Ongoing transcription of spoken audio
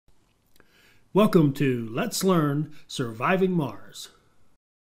Welcome to Let's Learn Surviving Mars.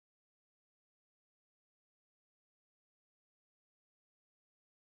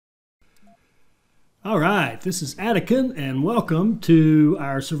 All right, this is Attican, and welcome to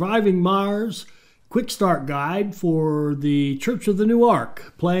our Surviving Mars Quick Start Guide for the Church of the New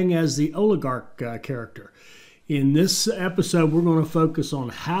Ark, playing as the Oligarch character. In this episode, we're going to focus on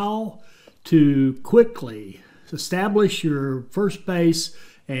how to quickly establish your first base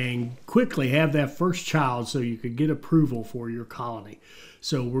and quickly have that first child so you could get approval for your colony.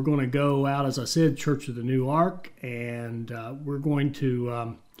 So we're going to go out, as I said, Church of the New Ark, and we're going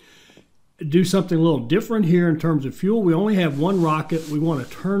to do something a little different here in terms of fuel. We only have one rocket. We want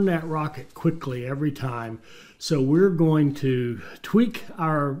to turn that rocket quickly every time. So we're going to tweak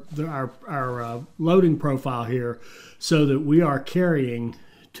our loading profile here so that we are carrying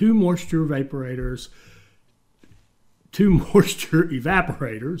two moisture evaporators,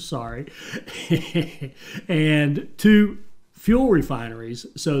 and two fuel refineries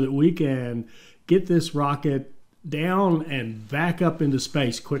so that we can get this rocket down and back up into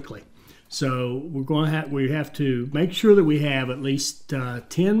space quickly. So we have to make sure that we have at least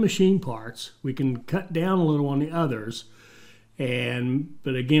 10 machine parts. We can cut down a little on the others,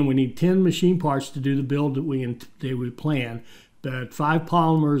 but again, we need 10 machine parts to do the build that we plan. But 5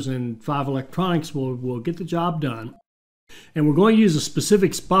 polymers and 5 electronics will get the job done. And we're going to use a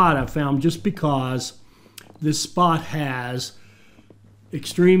specific spot I found just because this spot has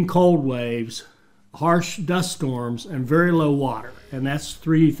extreme cold waves, harsh dust storms, and very low water. And that's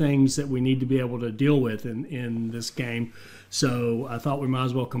 3 things that we need to be able to deal with in this game. So I thought we might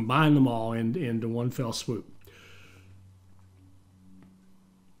as well combine them all into one fell swoop.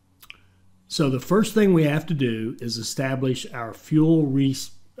 So the first thing we have to do is establish our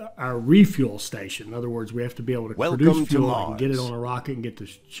refuel station. In other words, we have to be able to produce fuel and get it on a rocket and get the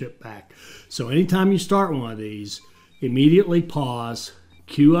ship back. So anytime you start one of these, immediately pause,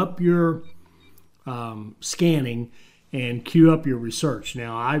 queue up your scanning, and queue up your research.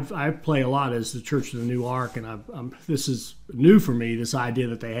 Now, I play a lot as the Church of the New Ark, and this is new for me, this idea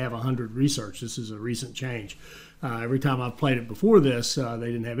that they have 100 research. This is a recent change. Every time I've played it before this, they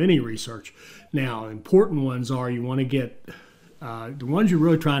didn't have any research. Now, important ones are you want to get, the ones you're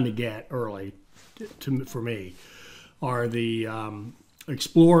really trying to get early, for me, are the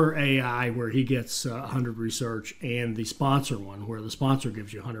Explorer AI, where he gets 100 research, and the sponsor one, where the sponsor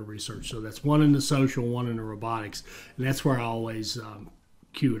gives you 100 research. So that's one in the social, one in the robotics, and that's where I always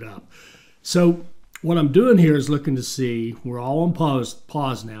queue it up. So what I'm doing here is looking to see, we're all on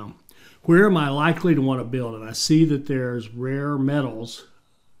pause now, where am I likely to want to build? And I see that there's rare metals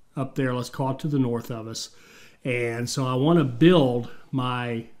up there, let's call it to the north of us. And so I want to build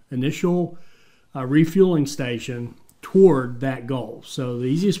my initial refueling station toward that goal. So the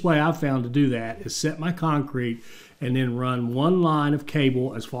easiest way I've found to do that is set my concrete and then run one line of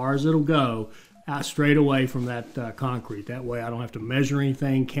cable as far as it'll go out straight away from that concrete. That way I don't have to measure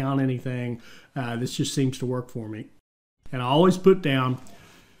anything, count anything. This just seems to work for me. And I always put down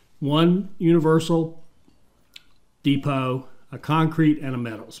one universal depot, a concrete, and a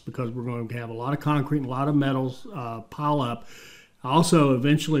metals, because we're going to have a lot of concrete and a lot of metals pile up. I also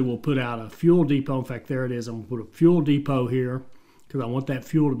eventually will put out a fuel depot. In fact, there it is. I'm going to put a fuel depot here because I want that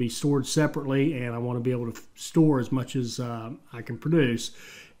fuel to be stored separately, and I want to be able to store as much as I can produce.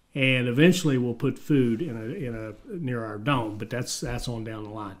 And eventually we'll put food near our dome, but that's on down the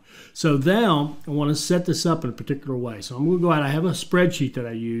line. So now I want to set this up in a particular way. So I'm going to go out. I have a spreadsheet that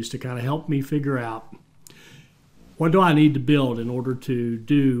I use to kind of help me figure out what do I need to build in order to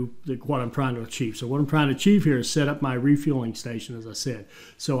do what I'm trying to achieve. So what I'm trying to achieve here is set up my refueling station, as I said.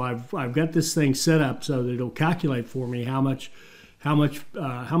 So I've got this thing set up so that it'll calculate for me how much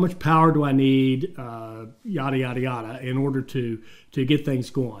power do I need, yada yada yada, in order to get things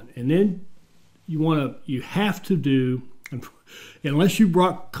going. And then you have to do, unless you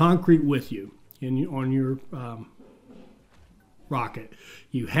brought concrete with you on your rocket,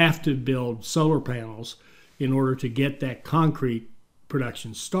 you have to build solar panels in order to get that concrete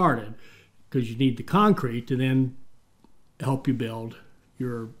production started, because you need the concrete to then help you build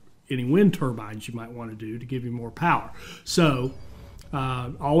any wind turbines you might want to do to give you more power. So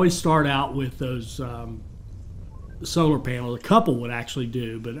always start out with those solar panels. A couple would actually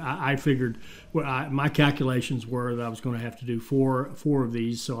do, but I figured my calculations were that I was going to have to do four of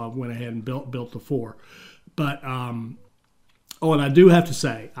these, so I went ahead and built the 4. But and I do have to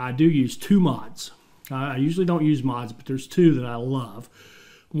say, I do use 2 mods. I usually don't use mods, but there's 2 that I love.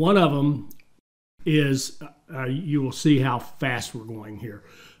 One of them is, you will see how fast we're going here.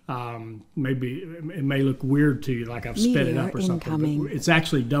 Maybe it may look weird to you, like I've sped it up or something, but it's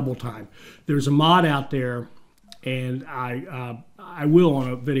actually double time. There's a mod out there, and I will on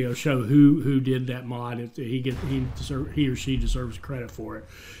a video show who did that mod. He or she deserves credit for it.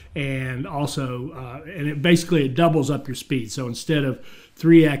 And also, and it doubles up your speed. So instead of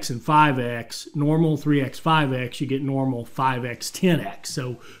 3x and 5x, normal 3x, 5x, you get normal 5x, 10x.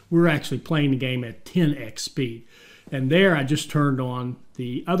 So we're actually playing the game at 10x speed. And there I just turned on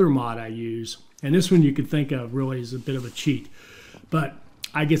the other mod I use. And this one you could think of really as a bit of a cheat. But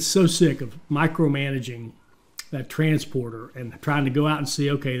I get so sick of micromanaging that transporter and trying to go out and see,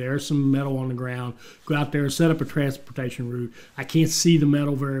 okay, there's some metal on the ground. Go out there, set up a transportation route. I can't see the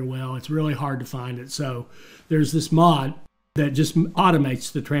metal very well. It's really hard to find it. So there's this mod that just automates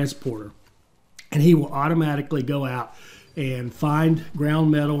the transporter. And he will automatically go out and find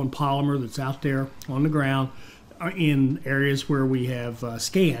ground metal and polymer that's out there on the ground in areas where we have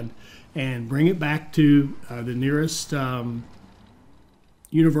scanned, and bring it back to the nearest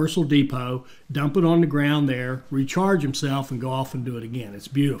Universal Depot, dump it on the ground there, recharge himself, and go off and do it again. It's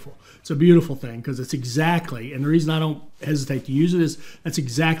beautiful. It's a beautiful thing because it's exactly, and the reason I don't hesitate to use it is that's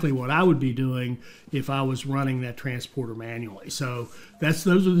exactly what I would be doing if I was running that transporter manually. So those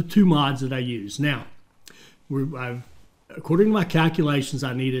are the two mods that I use. Now, according to my calculations,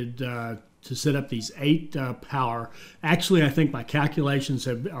 I needed to set up these 8 power. Actually, I think my calculations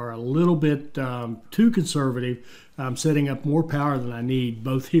are a little bit too conservative. I'm setting up more power than I need,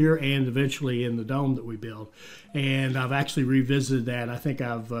 both here and eventually in the dome that we build. And I've actually revisited that. I think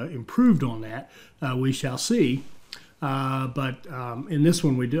I've improved on that. We shall see. But in this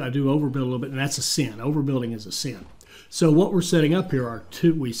one, I do overbuild a little bit, and that's a sin. Overbuilding is a sin. So what we're setting up here are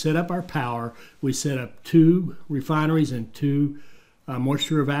we set up our power. We set up 2 refineries and 2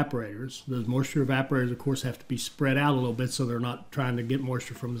 moisture evaporators. Those moisture evaporators, of course, have to be spread out a little bit so they're not trying to get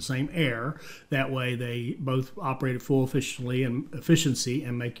moisture from the same air. That way they both operate at full efficiency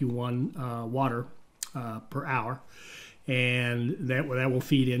and make you 1 water per hour. And that will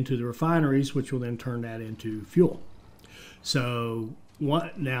feed into the refineries, which will then turn that into fuel. So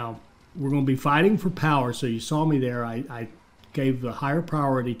now we're going to be fighting for power. So you saw me there. I gave the higher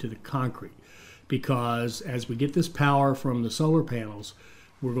priority to the concrete, because as we get this power from the solar panels,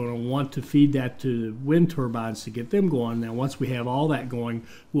 we're going to want to feed that to the wind turbines to get them going. Now, once we have all that going,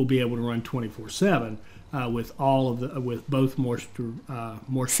 we'll be able to run 24/7 with both moisture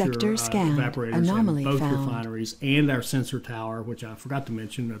evaporators and both refineries and our sensor tower, which I forgot to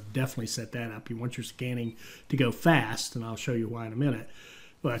mention. I've definitely set that up. You want your scanning to go fast, and I'll show you why in a minute.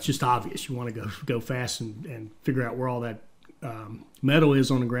 Well, it's just obvious. You want to go fast and figure out where all that metal is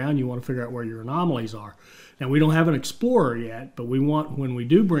on the ground. You want to figure out where your anomalies are. Now, we don't have an explorer yet, but we want, when we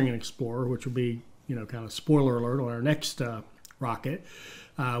do bring an explorer, which will be, kind of spoiler alert on our next rocket,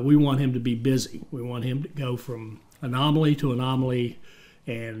 we want him to be busy. We want him to go from anomaly to anomaly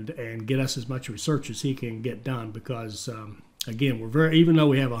and get us as much research as he can get done, because again, even though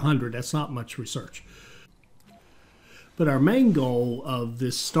we have 100, that's not much research. But our main goal of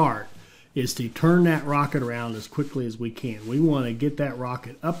this start is to turn that rocket around as quickly as we can. We want to get that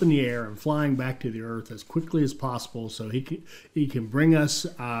rocket up in the air and flying back to the Earth as quickly as possible so he can bring us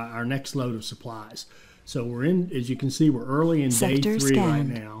our next load of supplies. So we're in, as you can see, we're early in day 3 right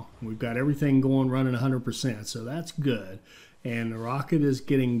now. We've got everything running 100%, so that's good. And the rocket is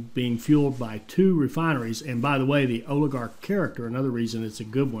being fueled by 2 refineries. And by the way, the Oligarch character, another reason it's a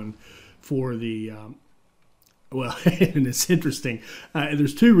good one for the well, and it's interesting.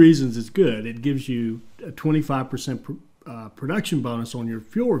 There's 2 reasons it's good. It gives you a 25% production bonus on your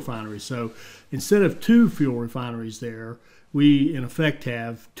fuel refinery. So instead of 2 fuel refineries there, we in effect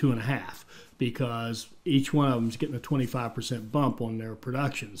have 2.5, because each one of them is getting a 25% bump on their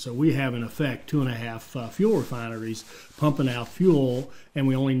production. So we have in effect 2.5 fuel refineries pumping out fuel, and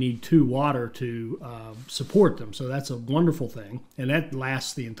we only need 2 water to support them. So that's a wonderful thing, and that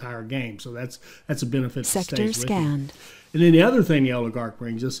lasts the entire game. So that's a benefit. Sector scanned. And then the other thing the Oligarch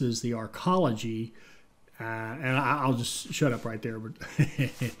brings us is the arcology. And I'll just shut up right there, but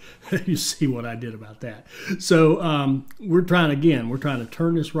you see what I did about that. So we're trying to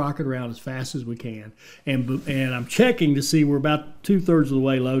turn this rocket around as fast as we can. And I'm checking to see we're about 2/3 of the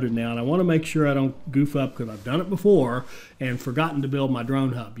way loaded now. And I want to make sure I don't goof up, because I've done it before and forgotten to build my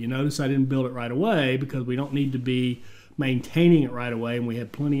drone hub. You notice I didn't build it right away because we don't need to be maintaining it right away. And we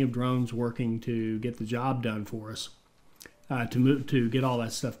have plenty of drones working to get the job done for us. To get all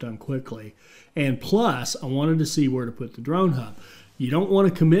that stuff done quickly. And plus, I wanted to see where to put the drone hub. You don't want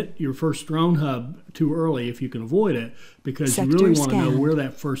to commit your first drone hub too early if you can avoid it, because you really want to know where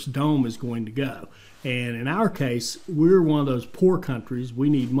that first dome is going to go. And in our case, we're one of those poor countries. We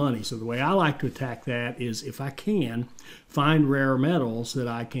need money. So the way I like to attack that is, if I can, find rare metals that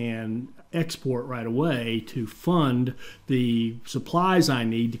I can export right away to fund the supplies I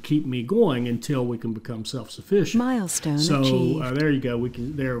need to keep me going until we can become self-sufficient. Milestone so achieved. there you go.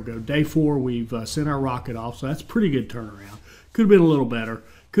 There we go. Day 4, we've sent our rocket off. So that's a pretty good turnaround. Could have been a little better.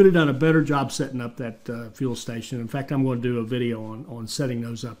 Could have done a better job setting up that fuel station. In fact, I'm going to do a video on setting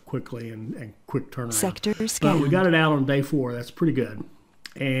those up quickly and quick turnaround. Sector scan. But we got it out on day 4. That's pretty good.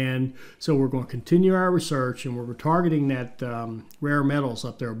 And so we're going to continue our research, and we're targeting that rare metals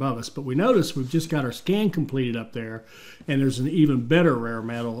up there above us. But we notice we've just got our scan completed up there, and there's an even better rare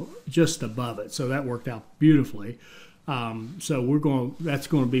metal just above it. So that worked out beautifully. So that's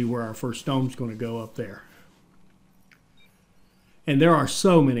going to be where our first dome's going to go up there. And there are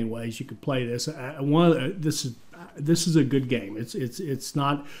so many ways you could play this. This is a good game. It's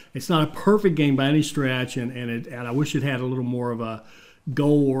not a perfect game by any stretch, and I wish it had a little more of a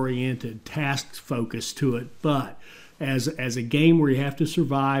goal-oriented task focus to it. But as a game where you have to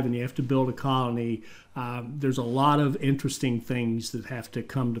survive and you have to build a colony, there's a lot of interesting things that have to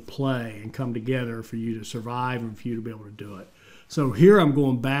come to play and come together for you to survive and for you to be able to do it. So here I'm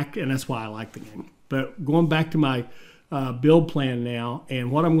going back, and that's why I like the game. But going back to my build plan now,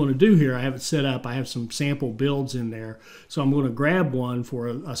 and what I'm going to do here, I have it set up. I have some sample builds in there, so I'm going to grab one for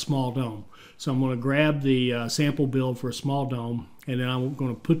a small dome. So I'm going to grab the sample build for a small dome, and then I'm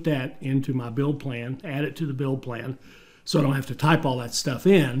going to put that into my build plan, add it to the build plan, so I don't have to type all that stuff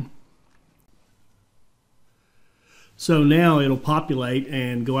in. So now it'll populate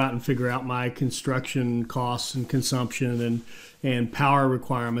and go out and figure out my construction costs and consumption and power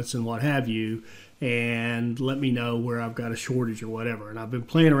requirements and what have you, and let me know where I've got a shortage or whatever. And I've been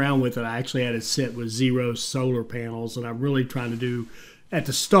playing around with it. I actually had it set with 0 solar panels, and I'm really trying to do, at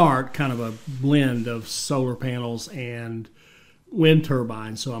the start, kind of a blend of solar panels and wind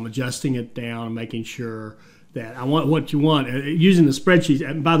turbines. So I'm adjusting it down and making sure that I want what you want. Using the spreadsheet,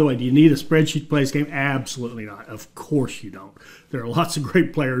 and by the way, do you need a spreadsheet to play this game? Absolutely not. Of course you don't. There are lots of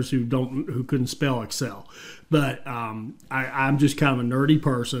great players who couldn't spell Excel. But I'm just kind of a nerdy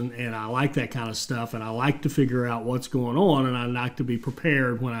person, and I like that kind of stuff, and I like to figure out what's going on, and I like to be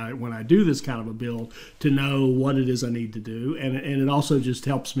prepared when I do this kind of a build to know what it is I need to do, and it also just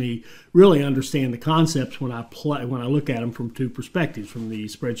helps me really understand the concepts when I look at them from two perspectives, from the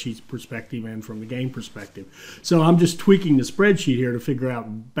spreadsheet's perspective and from the game perspective. So I'm just tweaking the spreadsheet here to figure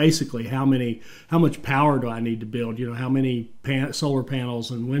out basically how much power do I need to build, how many solar panels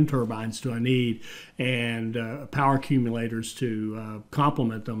and wind turbines do I need, and power accumulators to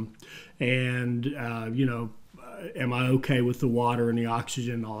complement them, and am I okay with the water and the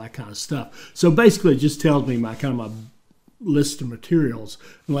oxygen and all that kind of stuff. So basically it just tells me my list of materials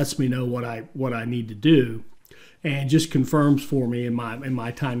and lets me know what I need to do, and just confirms for me in my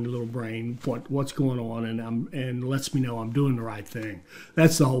tiny little brain what's going on, and lets me know I'm doing the right thing.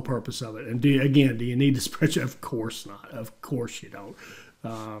 That's the whole purpose of it. And do you need the spreadsheet? Of course not. Of course you don't.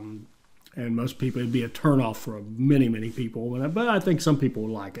 And most people, it'd be a turnoff for many people, but I think some people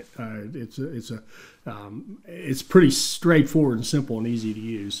would like it. It's pretty straightforward and simple and easy to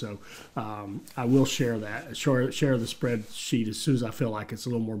use. So I will share the spreadsheet as soon as I feel like it's a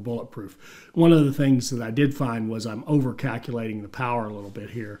little more bulletproof. One of the things that I did find was I'm over calculating the power a little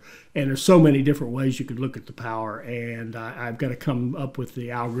bit here, and there's so many different ways you could look at the power, and I've got to come up with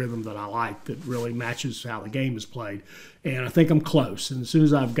the algorithm that I like that really matches how the game is played. And I think I'm close, and as soon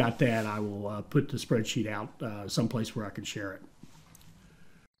as I've got that, I will put the spreadsheet out someplace where I can share it.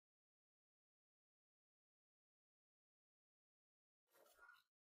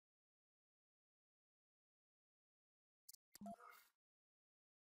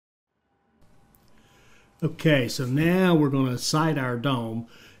 Okay, so now we're going to site our dome,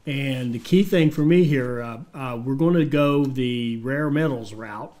 and the key thing for me here, we're going to go the rare metals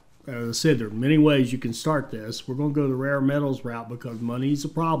route. As I said, there are many ways you can start this. We're going to go the rare metals route because money's a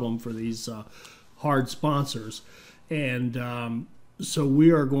problem for these hard sponsors, and so we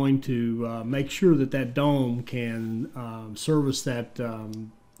are going to make sure that dome can service that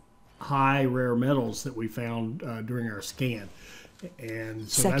high rare metals that we found during our scan. And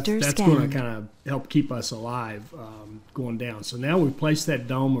so that's going to kind of help keep us alive going down. So now we've placed that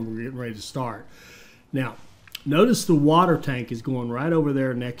dome and we're getting ready to start. Now, notice the water tank is going right over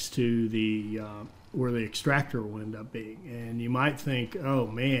there next to the where the extractor will end up being. And you might think, oh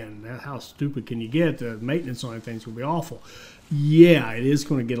man, how stupid can you get? The maintenance on things will be awful. Yeah, it is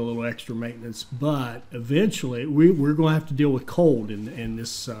going to get a little extra maintenance, but eventually we're going to have to deal with cold in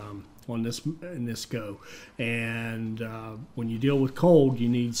this in this go. And when you deal with cold, you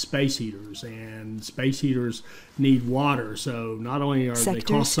need space heaters, and space heaters need water. So not only are they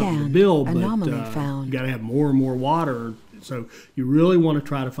cost something to build, but you got to have more and more water. So you really want to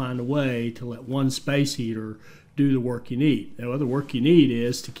try to find a way to let one space heater do the work you need. Now, the work you need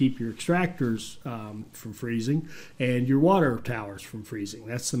is to keep your extractors from freezing and your water towers from freezing.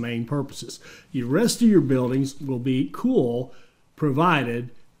 That's the main purposes. The rest of your buildings will be cool, provided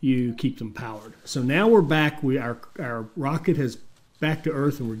you keep them powered. So now we're back. Our rocket has back to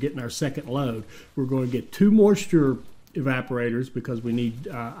Earth, and we're getting our second load. We're going to get 2 moisture evaporators because we need.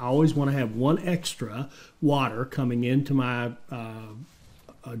 I always want to have 1 extra water coming into my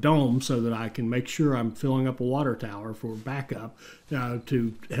dome so that I can make sure I'm filling up a water tower for backup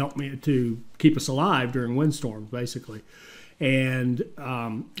to help me to keep us alive during windstorms, basically. And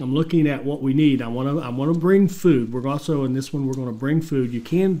I'm looking at what we need. I want to bring food. We're also in this one. We're going to bring food. You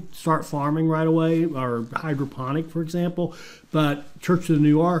can start farming right away, or hydroponic, for example. But Church of the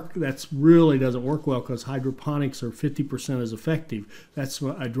New Ark, that's really doesn't work well because hydroponics are 50% as effective. That's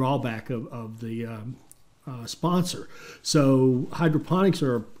a drawback of the sponsor. So hydroponics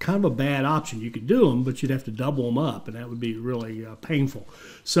are kind of a bad option. You could do them, but you'd have to double them up, and that would be really painful.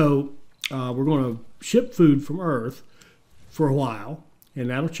 So we're going to ship food from Earth for a while, and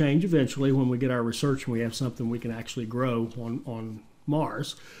that'll change eventually when we get our research and we have something we can actually grow on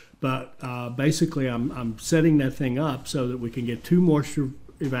Mars. But basically, I'm setting that thing up so that we can get 2 moisture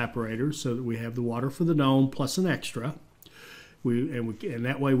evaporators, so that we have the water for the dome plus an extra. And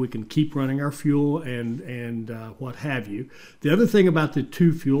that way we can keep running our fuel and what have you. The other thing about the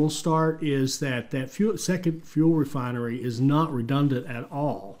 2 fuel start is that second fuel refinery is not redundant at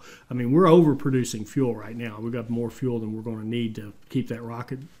all. I mean, we're overproducing fuel right now. We've got more fuel than we're going to need to keep that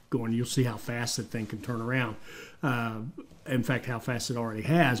rocket going. You'll see how fast that thing can turn around. In fact, how fast it already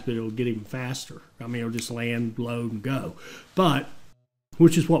has, but it'll get even faster. I mean, it'll just land, load, and go.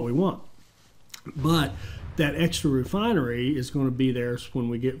 Which is what we want. But that extra refinery is going to be there when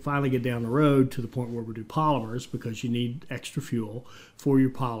we finally get down the road to the point where we do polymers, because you need extra fuel for your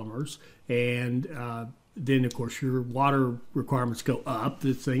polymers. And then, of course, your water requirements go up.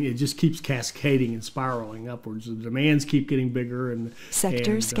 It just keeps cascading and spiraling upwards. The demands keep getting bigger.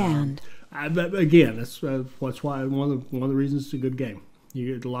 Sector scanned. But again, that's why one of the reasons it's a good game.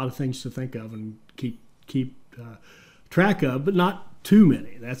 You get a lot of things to think of and keep track of, but not too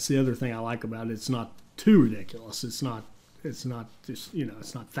many. That's the other thing I like about it. It's not too ridiculous. It's not just,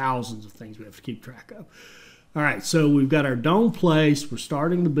 it's not thousands of things we have to keep track of. All right, so we've got our dome placed. We're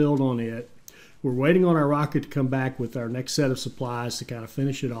starting to build on it. We're waiting on our rocket to come back with our next set of supplies to kind of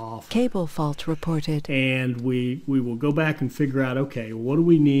finish it off. Cable fault reported. And we will go back and figure out, okay, what do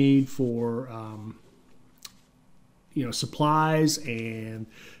we need for supplies, and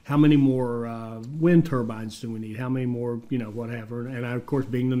how many more wind turbines do we need? How many more, whatever. And I, of course,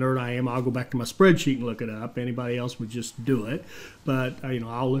 being the nerd I am, I'll go back to my spreadsheet and look it up. Anybody else would just do it. But,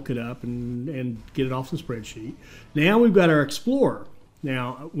 I'll look it up and get it off the spreadsheet. Now we've got our Explorer.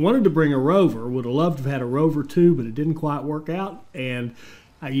 Now, I wanted to bring a rover. Would have loved to have had a rover too, but it didn't quite work out. And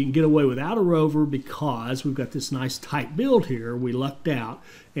you can get away without a rover because we've got this nice tight build here. We lucked out,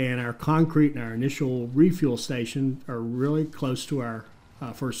 and our concrete and our initial refuel station are really close to our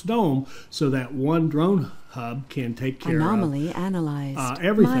first dome, so that one drone hub can take care Anomaly analyzed.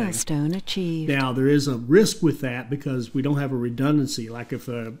 Everything. Milestone achieved. Now, there is a risk with that because we don't have a redundancy. Like if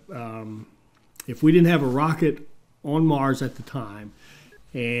we didn't have a rocket on Mars at the time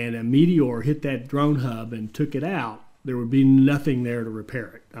and a meteor hit that drone hub and took it out, there would be nothing there to repair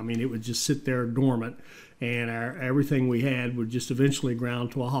it. I mean, it would just sit there dormant, and everything we had would just eventually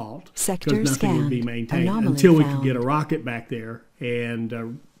ground to a halt. Sector because nothing scanned. would be maintained Anomaly until we found. could get a rocket back there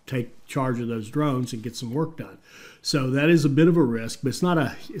and take charge of those drones and get some work done. So that is a bit of a risk, but it's not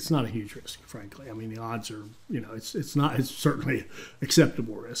a huge risk, frankly. I mean, the odds are, it's certainly an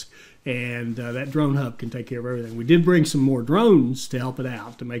acceptable risk. And that drone hub can take care of everything. We did bring some more drones to help it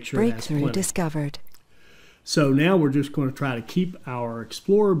out to make sure it has Breakthrough plenty. discovered. So now we're just going to try to keep our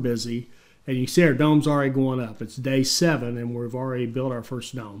Explorer busy. And you can see our dome's already going up. It's day 7, and we've already built our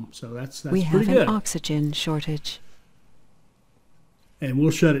first dome. So that's We pretty have good. an oxygen shortage. And we'll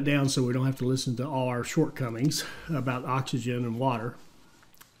shut it down so we don't have to listen to all our shortcomings about oxygen and water.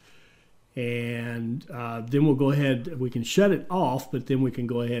 And then we'll go ahead, we can shut it off, but then we can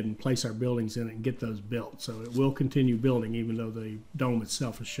go ahead and place our buildings in it and get those built. So it will continue building even though the dome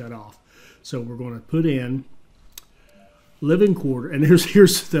itself is shut off. So we're going to put in living quarter, and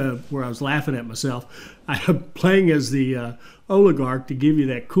here's the where I was laughing at myself. I'm playing as the Oligarch to give you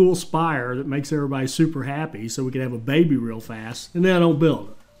that cool spire that makes everybody super happy so we can have a baby real fast, and then I don't build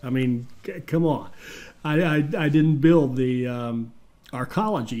it. I mean, come on. I didn't build the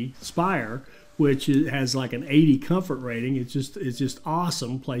Arcology spire, which has like an 80 comfort rating. It's just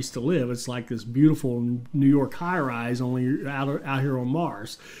awesome place to live. It's like this beautiful New York high-rise, only out here on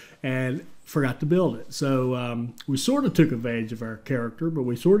Mars, and forgot to build it. So we sort of took advantage of our character, but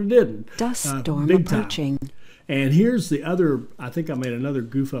we sort of didn't. Dust storm big approaching. Time. And here's the other, I think I made another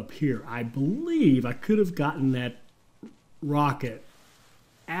goof up here. I believe I could have gotten that rocket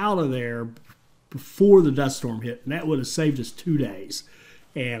out of there before the dust storm hit, and that would have saved us 2 days.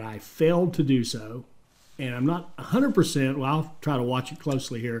 And I failed to do so. And I'm not 100%, well, I'll try to watch it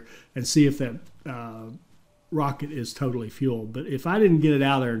closely here and see if that rocket is totally fueled. But if I didn't get it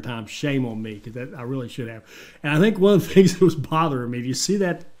out of there in time, shame on me, because I really should have. And I think one of the things that was bothering me, do you see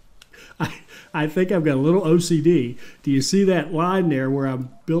that? I think I've got a little OCD. Do you see that line there where I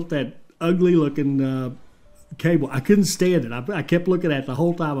built that ugly looking cable? I couldn't stand it. I kept looking at it the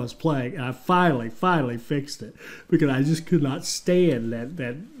whole time I was playing, and I finally fixed it because I just could not stand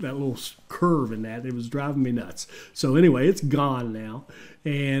that little curve in that. It was driving me nuts. So anyway, it's gone now,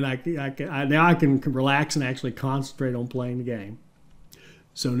 and now I can relax and actually concentrate on playing the game.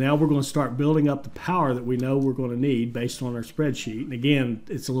 So now we're going to start building up the power that we know we're going to need based on our spreadsheet. And again,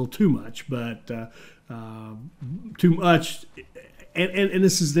 it's a little too much, but too much, and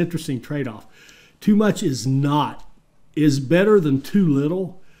this is an interesting trade-off. Too much is better than too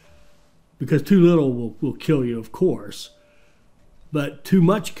little, because too little will kill you, of course. But too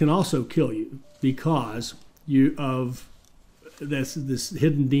much can also kill you because of this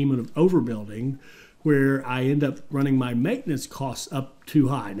hidden demon of overbuilding, where I end up running my maintenance costs up too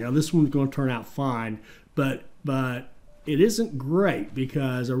high. Now this one's going to turn out fine, but it isn't great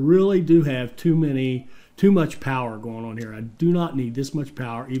because I really do have too much power going on here. I do not need this much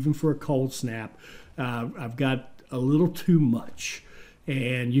power, even for a cold snap. I've got a little too much.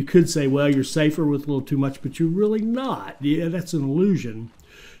 And you could say, well, you're safer with a little too much, but you're really not. Yeah, that's an illusion,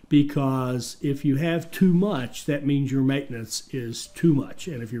 because if you have too much, that means your maintenance is too much.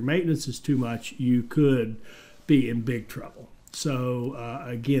 And if your maintenance is too much, you could be in big trouble. So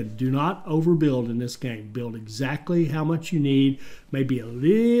again, do not overbuild in this game. Build exactly how much you need, maybe a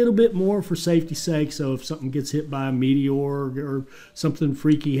little bit more for safety's sake. So if something gets hit by a meteor or something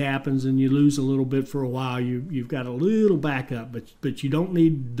freaky happens and you lose a little bit for a while, you've got a little backup, but you don't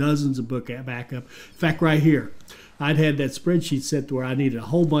need dozens of backup. In fact, right here, I'd had that spreadsheet set to where I needed a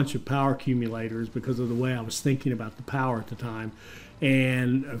whole bunch of power accumulators because of the way I was thinking about the power at the time.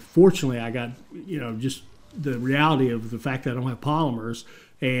 And fortunately, I got, just the reality of the fact that I don't have polymers,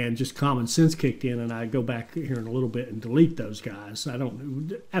 and just common sense kicked in, and I go back here in a little bit and delete those guys.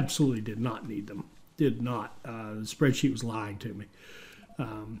 Absolutely did not need them. Did not. The spreadsheet was lying to me. I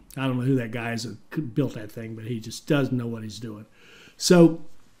don't know who that guy is that built that thing, but he just doesn't know what he's doing. So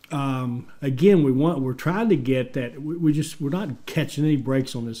again, we're trying to get that. We're not catching any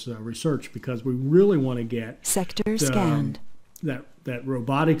breaks on this research, because we really want to get sector scanned. That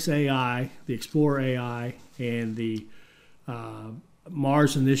robotics AI, the Explorer AI, and the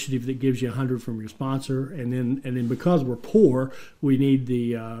Mars initiative that gives you 100 from your sponsor, and then because we're poor, we need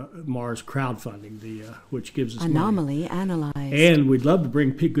the Mars crowdfunding, which gives us anomaly money. Analyzed. And we'd love to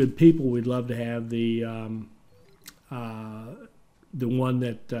bring good people. We'd love to have the one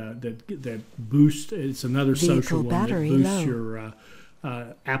that boosts. It's another vehicle social one battery that boosts low. your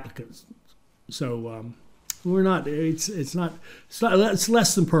applicants. So. We're not. It's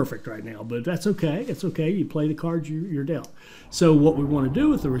less than perfect right now, but that's okay. It's okay. You play the cards you're dealt. So what we want to do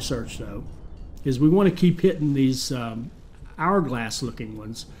with the research, though, is we want to keep hitting these hourglass-looking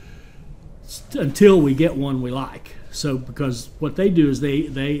ones until we get one we like. So because what they do is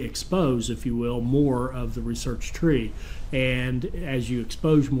they expose, if you will, more of the research tree, and as you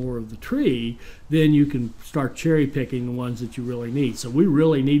expose more of the tree, then you can start cherry picking the ones that you really need. So we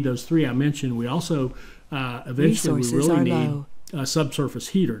really need those three I mentioned. We also eventually resources we really need low. A subsurface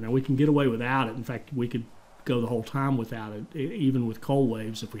heater. Now we can get away without it. In fact, we could go the whole time without it, even with cold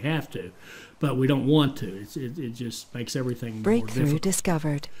waves if we have to, but we don't want to. It just makes everything more Breakthrough difficult.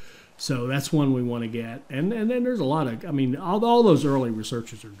 discovered. So that's one we want to get, and then there's a lot of, I mean, all those early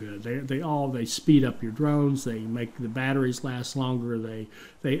researches are good. They speed up your drones. They make the batteries last longer.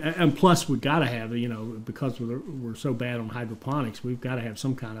 And plus we got to have, you know, because we're so bad on hydroponics, we've got to have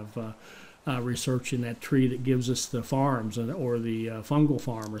some kind of research in that tree that gives us the farms or the fungal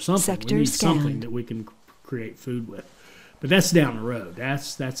farm or something. Sector we need scanned. something that we can create food with, but that's down the road.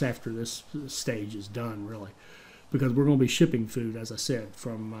 That's after this stage is done, really. Because we're going to be shipping food, as I said,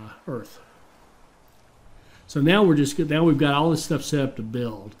 from Earth. So now we've got all this stuff set up to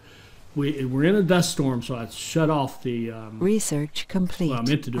build. We're in a dust storm, so I shut off the research complete. Well, I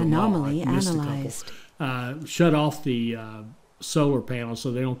meant to do Anomaly them all. I missed a couple. analyzed. Shut off the solar panels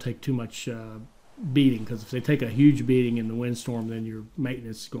so they don't take too much beating. Because if they take a huge beating in the windstorm, then your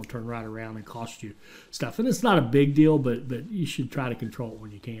maintenance is going to turn right around and cost you stuff. And it's not a big deal, but you should try to control it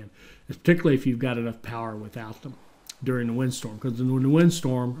when you can, particularly if you've got enough power without them during the windstorm. Because when the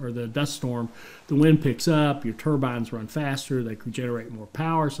windstorm or the dust storm, the wind picks up, your turbines run faster, they can generate more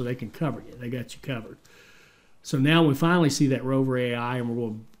power, so they can cover you. They got you covered. So now we finally see that rover AI, and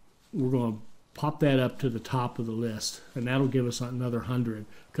we're going to pop that up to the top of the list, and that'll give us another 100.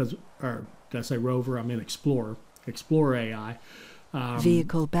 Or did I say rover? I meant Explorer AI.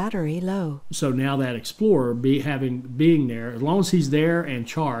 Vehicle battery low. So now that Explorer being there, as long as he's there and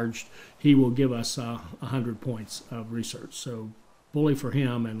charged, he will give us 100 points of research. So bully for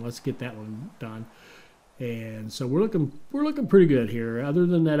him, and let's get that one done. And so we're looking pretty good here. Other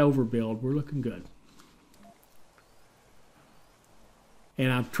than that overbuild, we're looking good.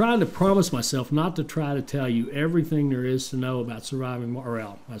 And I'm trying to promise myself not to try to tell you everything there is to know about surviving Mars.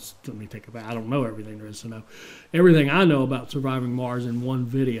 Well, let me take it back. I don't know everything there is to know. Everything I know about surviving Mars in one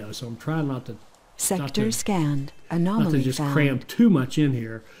video. So I'm trying not to scanned. Anomaly not to just found. cram too much in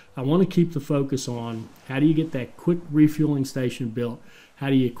here. I want to keep the focus on how do you get that quick refueling station built? How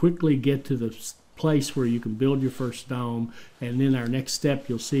do you quickly get to the place where you can build your first dome? And then our next step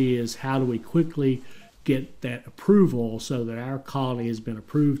you'll see is how do we quickly get that approval so that our colony has been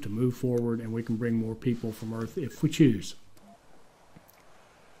approved to move forward and we can bring more people from Earth if we choose.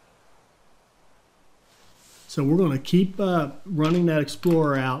 So we're going to keep running that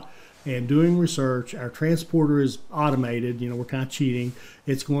Explorer out and doing research. Our transporter is automated. You know, we're kind of cheating.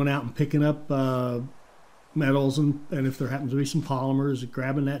 It's going out and picking up metals and if there happens to be some polymers,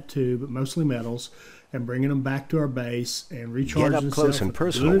 grabbing that too, but mostly metals, and bringing them back to our base and recharging Get up close and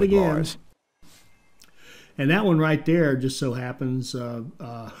personal with again. Mars. And that one right there just so happens,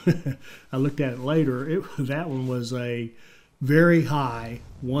 I looked at it later, that one was a very high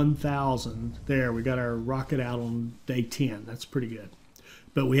 1,000. There, we got our rocket out on day 10. That's pretty good.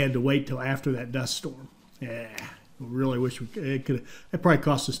 But we had to wait till after that dust storm. Yeah, really wish it could. That probably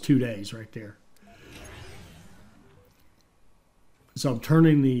cost us 2 days right there. So I'm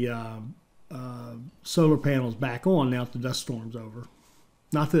turning the solar panels back on now that the dust storm's over.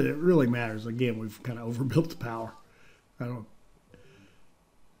 Not that it really matters. Again, we've kind of overbuilt the power.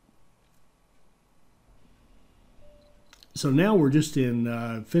 So now we're just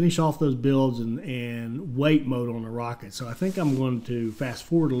in finish off those builds and wait mode on the rocket. So I think I'm going to fast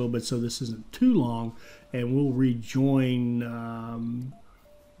forward a little bit so this isn't too long, and we'll rejoin.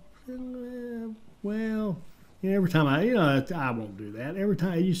 Every time I won't do that. Every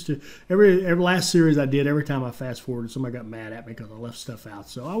time I used to, every last series I did, every time I fast forwarded, somebody got mad at me because I left stuff out.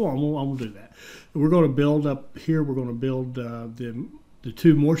 So I won't do that. We're going to build up here. We're going to build the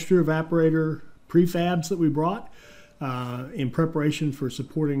 2 moisture evaporator prefabs that we brought in preparation for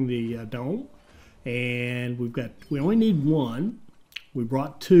supporting the dome. And we only need 1. We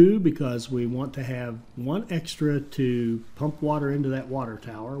brought 2 because we want to have 1 extra to pump water into that water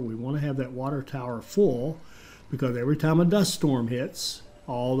tower. We want to have that water tower full, because every time a dust storm hits,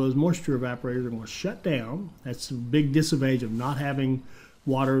 all those moisture evaporators are going to shut down. That's a big disadvantage of not having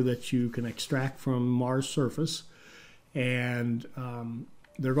water that you can extract from Mars' surface. And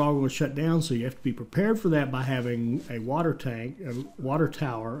they're all going to shut down, so you have to be prepared for that by having a water tank, a water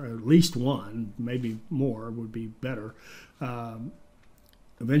tower, at least 1, maybe more would be better.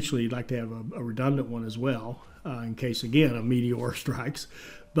 Eventually, you'd like to have a redundant one as well, in case, again, a meteor strikes.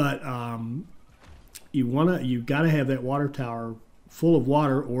 But you've got to have that water tower full of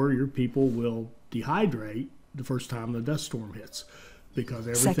water, or your people will dehydrate the first time the dust storm hits, because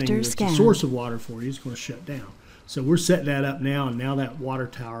everything that's a source of water for you is going to shut down. So we're setting that up now, and now that water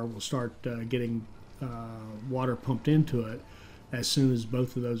tower will start getting water pumped into it as soon as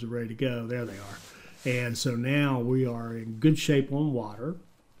both of those are ready to go. There they are. And so now we are in good shape on water.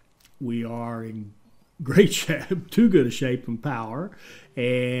 We are in great shape, too good a shape and power,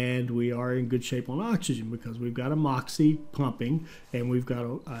 and we are in good shape on oxygen because we've got a Moxie pumping and we've got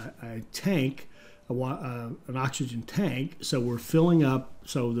a tank, an oxygen tank. So we're filling up.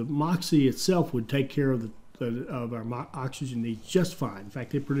 So the Moxie itself would take care of of our oxygen needs just fine. In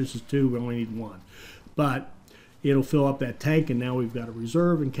fact, it produces 2. We only need 1, but it'll fill up that tank, and now we've got a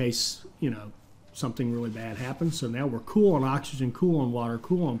reserve in case something really bad happens. So now we're cool on oxygen, cool on water,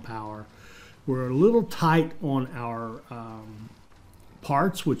 cool on power. We're a little tight on our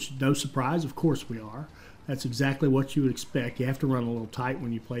parts, which no surprise, of course we are. That's exactly what you would expect. You have to run a little tight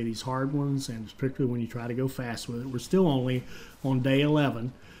when you play these hard ones, and particularly when you try to go fast with it. We're still only on day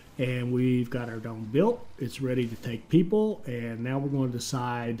 11, and we've got our dome built. It's ready to take people, and now we're going to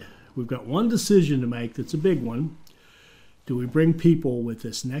decide. We've got one decision to make that's a big one. Do we bring people with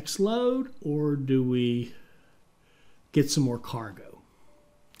this next load, or do we get some more cargo?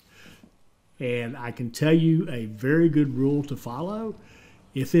 And I can tell you a very good rule to follow.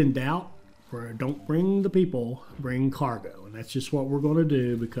 If in doubt, don't bring the people, bring cargo. And that's just what we're going to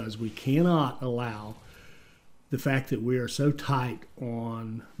do, because we cannot allow the fact that we are so tight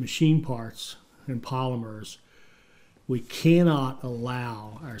on machine parts and polymers. We cannot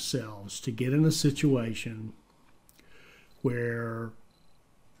allow ourselves to get in a situation where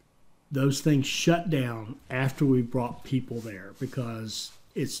those things shut down after we've brought people there, because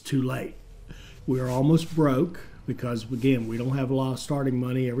it's too late. We're almost broke because, again, we don't have a lot of starting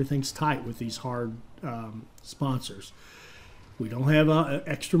money. Everything's tight with these hard sponsors. We don't have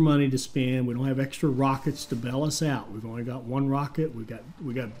extra money to spend. We don't have extra rockets to bail us out. We've only got 1 rocket. We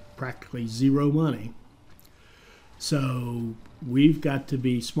got practically 0 money. So we've got to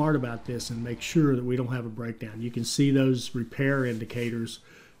be smart about this and make sure that we don't have a breakdown. You can see those repair indicators,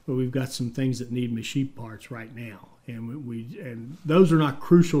 but we've got some things that need machine parts right now. And those are not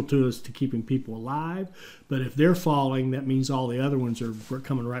crucial to us to keeping people alive, but if they're falling, that means all the other ones are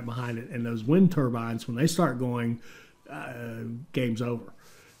coming right behind it. And those wind turbines, when they start going, game's over.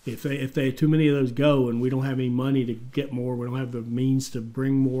 If they too many of those go, and we don't have any money to get more, we don't have the means to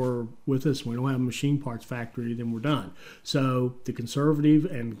bring more with us, we don't have a machine parts factory, then we're done. So the conservative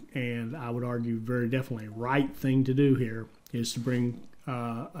and I would argue very definitely right thing to do here is to bring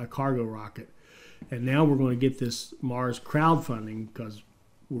a cargo rocket. And now we're going to get this Mars crowdfunding, because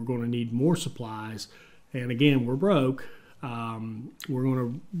we're going to need more supplies. And again, we're broke. We're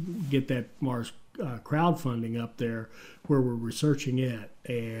going to get that Mars crowdfunding up there where we're researching it,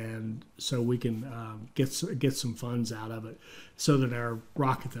 and so we can get some funds out of it, so that our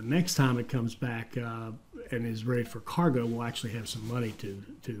rocket, the next time it comes back and is ready for cargo, will actually have some money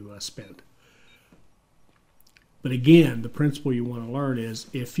to spend. But again, the principle you want to learn is,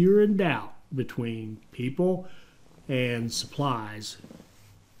 if you're in doubt between people and supplies,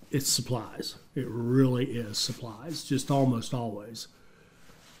 it's supplies. It really is supplies, just almost always.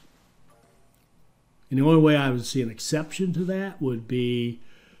 And the only way I would see an exception to that would be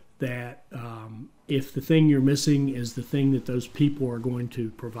that if the thing you're missing is the thing that those people are going to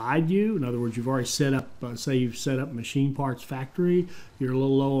provide you. In other words, you've already set up, say you've set up a machine parts factory, you're a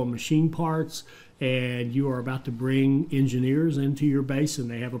little low on machine parts, and you are about to bring engineers into your base and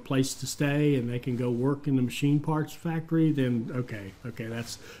they have a place to stay and they can go work in the machine parts factory, then okay,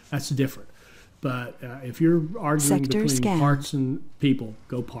 that's different. But if you're arguing between parts and people,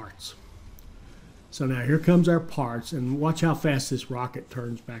 go parts. So now here comes our parts, and watch how fast this rocket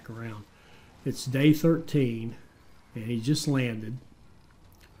turns back around. It's day 13, and he just landed.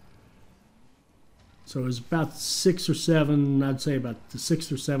 So it was about 6 or 7, I'd say about the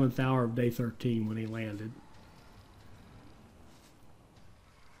 6th or 7th hour of day 13 when he landed.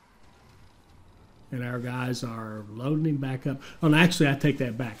 And our guys are loading him back up. Oh, no, actually, I take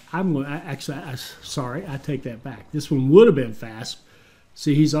that back. Sorry, I take that back. This one would have been fast.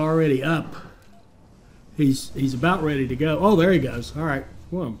 See, he's already up. He's about ready to go. Oh, there he goes. All right.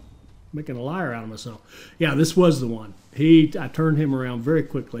 Well, I'm making a liar out of myself. Yeah, this was the one. I turned him around very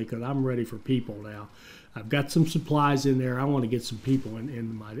quickly because I'm ready for people now. I've got some supplies in there. I want to get some people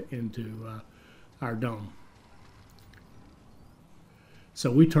into our dome. So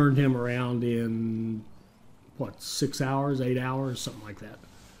we turned him around in, 6 hours, 8 hours, something like that.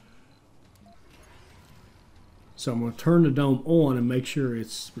 So I'm going to turn the dome on and make sure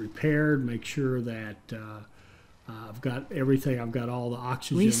it's repaired, make sure that I've got everything. I've got all the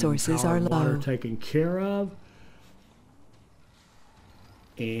oxygen Resources and are water low. taken care of.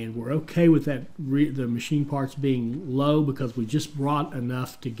 And we're okay with that the machine parts being low, because we just brought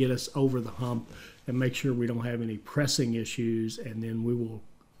enough to get us over the hump and make sure we don't have any pressing issues. And then we will,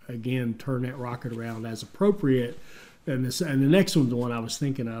 again, turn that rocket around as appropriate And the next one, the one I was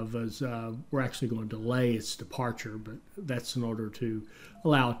thinking of, is we're actually going to delay its departure, but that's in order to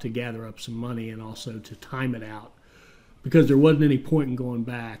allow it to gather up some money and also to time it out, because there wasn't any point in going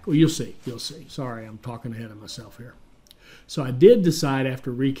back. Well, you'll see. Sorry, I'm talking ahead of myself here. So I did decide,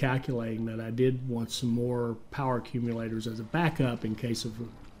 after recalculating, that I did want some more power accumulators as a backup in case of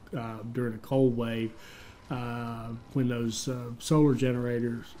during a cold wave, when those solar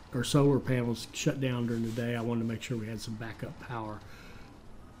generators or solar panels shut down during the day. I wanted to make sure we had some backup power.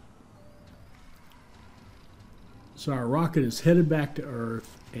 So our rocket is headed back to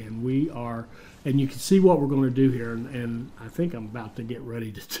Earth, and and you can see what we're going to do here, and I think I'm about to get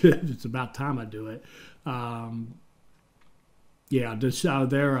ready to do it. It's about time I do it. Yeah, just out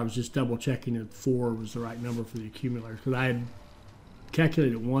there, I was just double checking that 4 was the right number for the accumulators, because I had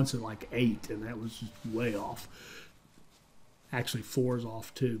calculated it once at like 8, and that was just way off. Actually, 4 is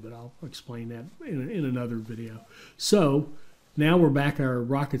off too, but I'll explain that in another video. So now we're back. Our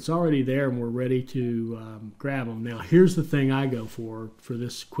rocket's already there, and we're ready to grab them. Now, here's the thing I go for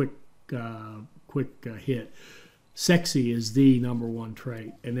this quick hit. Sexy is the #1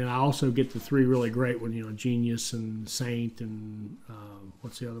 trait, and then I also get the 3 really great ones. Genius and Saint, and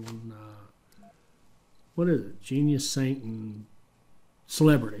what's the other one? What is it? Genius, Saint, and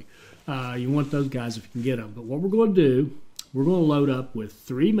Celebrity. You want those guys if you can get them. But what we're going to do, we're going to load up with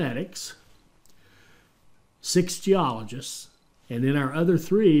 3 medics, 6 geologists, and then our other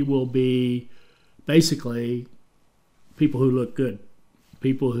 3 will be basically people who look good.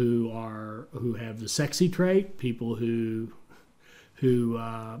 People who have the sexy trait, people who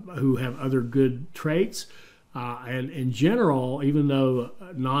have other good traits, and in general, even though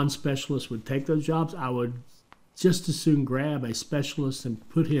non-specialists would take those jobs, I would just as soon grab a specialist and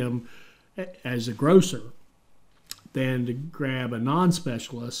put him as a grocer than to grab a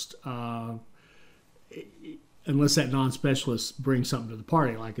non-specialist, unless that non-specialist brings something to the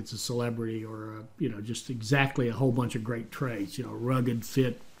party, like it's a celebrity or just exactly a whole bunch of great traits. Rugged,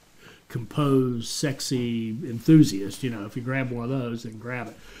 fit, composed, sexy, enthusiast. If you grab one of those, then grab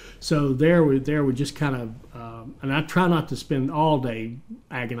it. So there we just kind of, and I try not to spend all day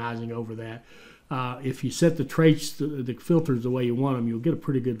agonizing over that. If you set the traits, the filters the way you want them, you'll get a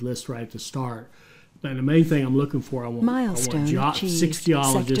pretty good list right at the start. And the main thing I'm looking for, I want 6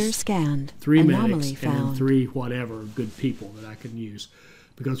 geologists, scanned, 3 medics, and then 3 whatever good people that I can use.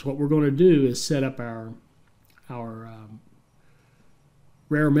 Because what we're going to do is set up our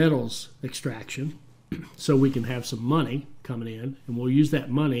rare metals extraction so we can have some money coming in, and we'll use that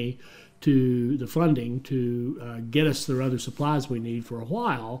money to the funding to get us the other supplies we need for a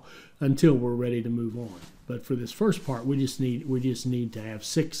while until we're ready to move on. But for this first part, we just need to have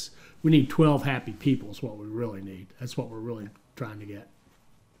 6. We need 12 happy people is what we really need. That's what we're really trying to get.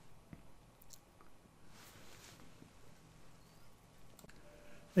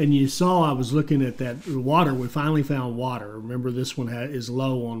 And you saw I was looking at that water. We finally found water. Remember, this one is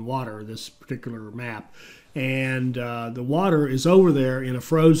low on water, this particular map. And the water is over there in a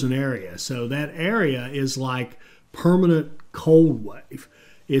frozen area. So that area is like permanent cold wave.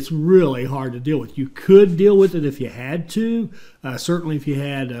 It's really hard to deal with. You could deal with it if you had to. Certainly if you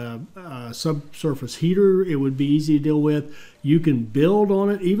had a subsurface heater, it would be easy to deal with. You can build on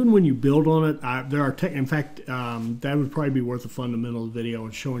it. Even when you build on it, in fact, that would probably be worth a fundamentals video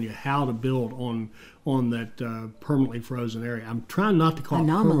and showing you how to build on that permanently frozen area. I'm trying not to call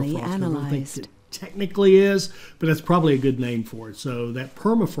Anomaly it permafrost. analyzed. I don't think it technically is, but that's probably a good name for it. So that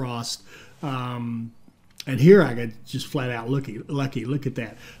permafrost, and here I got just flat out lucky. Look at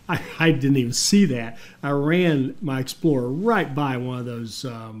that. I didn't even see that. I ran my Explorer right by one of those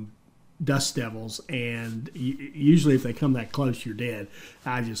dust devils, and usually if they come that close, you're dead.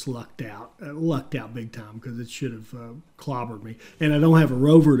 I just lucked out big time, because it should have clobbered me. And I don't have a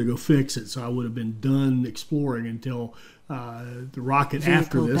rover to go fix it, so I would have been done exploring until the rocket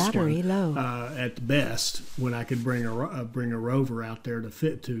after this one, at the best, when I could bring a rover out there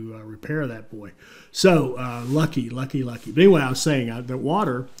to repair that boy. So lucky. But anyway, I was saying the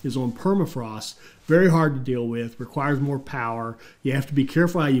water is on permafrost, very hard to deal with, requires more power. You have to be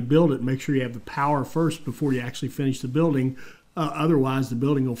careful how you build it. Make sure you have the power first before you actually finish the building. Otherwise, the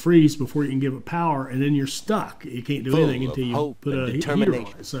building will freeze before you can give it power, and then you're stuck. You can't do anything until you put a heater on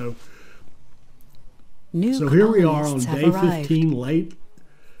it. So here we are on day 15, late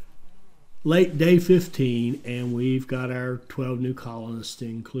day 15, and we've got our 12 new colonists,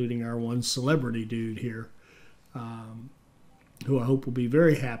 including our one celebrity dude here, who I hope will be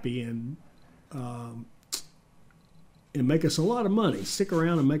very happy and make us a lot of money. Stick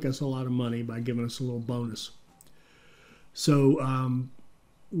around and make us a lot of money by giving us a little bonus. So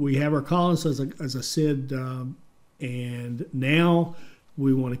we have our colonists, as I said, And now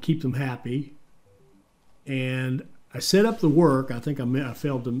we want to keep them happy. And I set up the work. I think I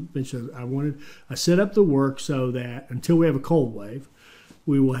failed to mention. I set up the work so that until we have a cold wave,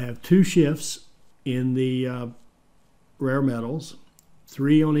 we will have 2 shifts in the rare metals,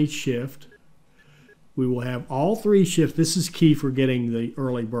 3 on each shift. We will have all 3 shifts. This is key for getting the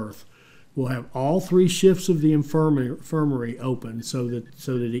early birth. We'll have all 3 shifts of the infirmary open so that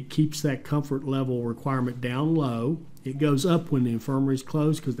it keeps that comfort level requirement down low. It goes up when the infirmary is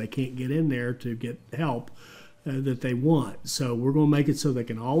closed because they can't get in there to get help that they want. So we're going to make it so they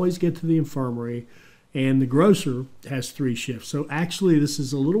can always get to the infirmary. And the grocer has 3 shifts. So actually this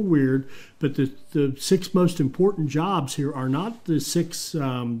is a little weird, but the 6 most important jobs here are not the 6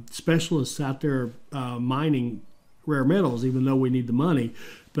 specialists out there mining rare metals, even though we need the money.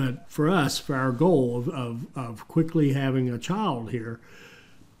 But for us, for our goal of quickly having a child here,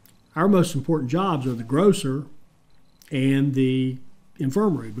 our most important jobs are the grocer and the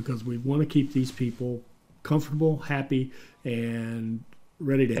infirmary, because we want to keep these people comfortable, happy, and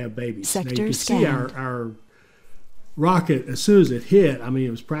ready to have babies. Sector now you can scanned. see our rocket, as soon as it hit, I mean,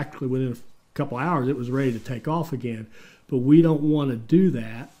 it was practically within a couple hours, it was ready to take off again. But we don't want to do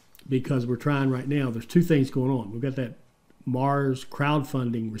that because we're trying right now. There's 2 things going on. We've got that Mars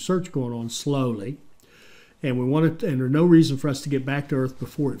crowdfunding research going on slowly, and we want it, and there's no reason for us to get back to Earth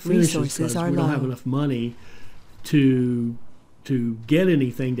before it finishes Resources because are we don't low. have enough money to get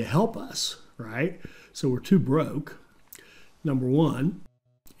anything to help us, right? So we're too broke, number 1.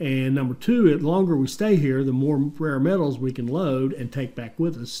 And number 2, the longer we stay here, the more rare metals we can load and take back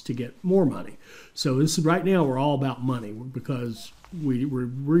with us to get more money. So this is, right now we're all about money because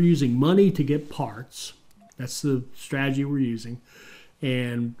we're using money to get parts. That's the strategy we're using.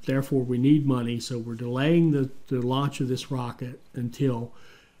 And therefore we need money. So we're delaying the launch of this rocket until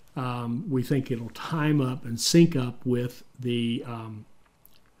we think it'll time up and sync up with the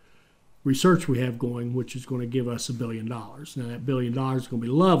research we have going, which is going to give us $1 billion. Now that $1 billion is going to be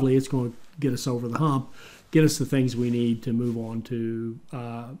lovely. It's going to get us over the hump, get us the things we need to move on to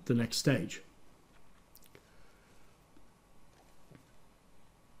the next stage.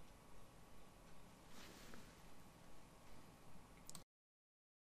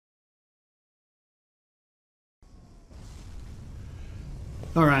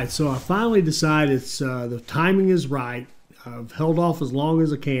 All right, so I finally decided the timing is right. I've held off as long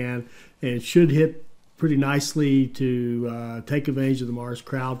as I can, and it should hit pretty nicely to take advantage of the Mars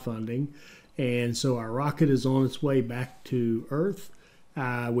crowdfunding. And so our rocket is on its way back to Earth.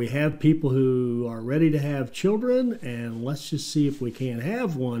 We have people who are ready to have children, and let's just see if we can't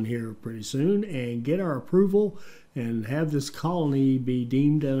have one here pretty soon and get our approval and have this colony be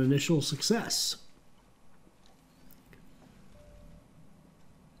deemed an initial success.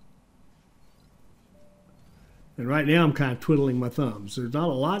 And right now I'm kind of twiddling my thumbs. There's not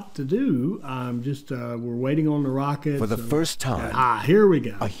a lot to do. I'm just, we're waiting on the rocket. For the first time, here we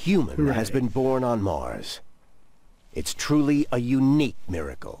go. a human Hooray. has been born on Mars. It's truly a unique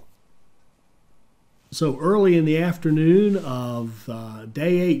miracle. So early in the afternoon of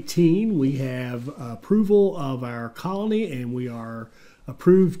day 18, we have approval of our colony, and we are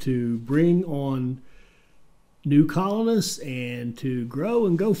approved to bring on new colonists and to grow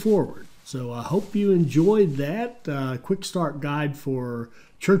and go forward. So I hope you enjoyed that quick start guide for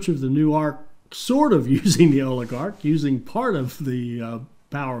Church of the New Ark, sort of using the Oligarch, using part of the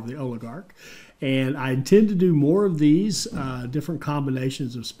power of the Oligarch. And I intend to do more of these different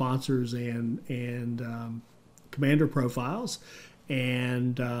combinations of sponsors and commander profiles.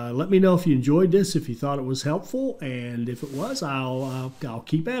 And let me know if you enjoyed this, if you thought it was helpful, and if it was, I'll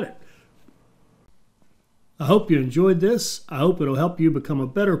keep at it. I hope you enjoyed this. I hope it'll help you become a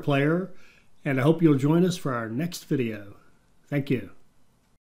better player, and I hope you'll join us for our next video. Thank you.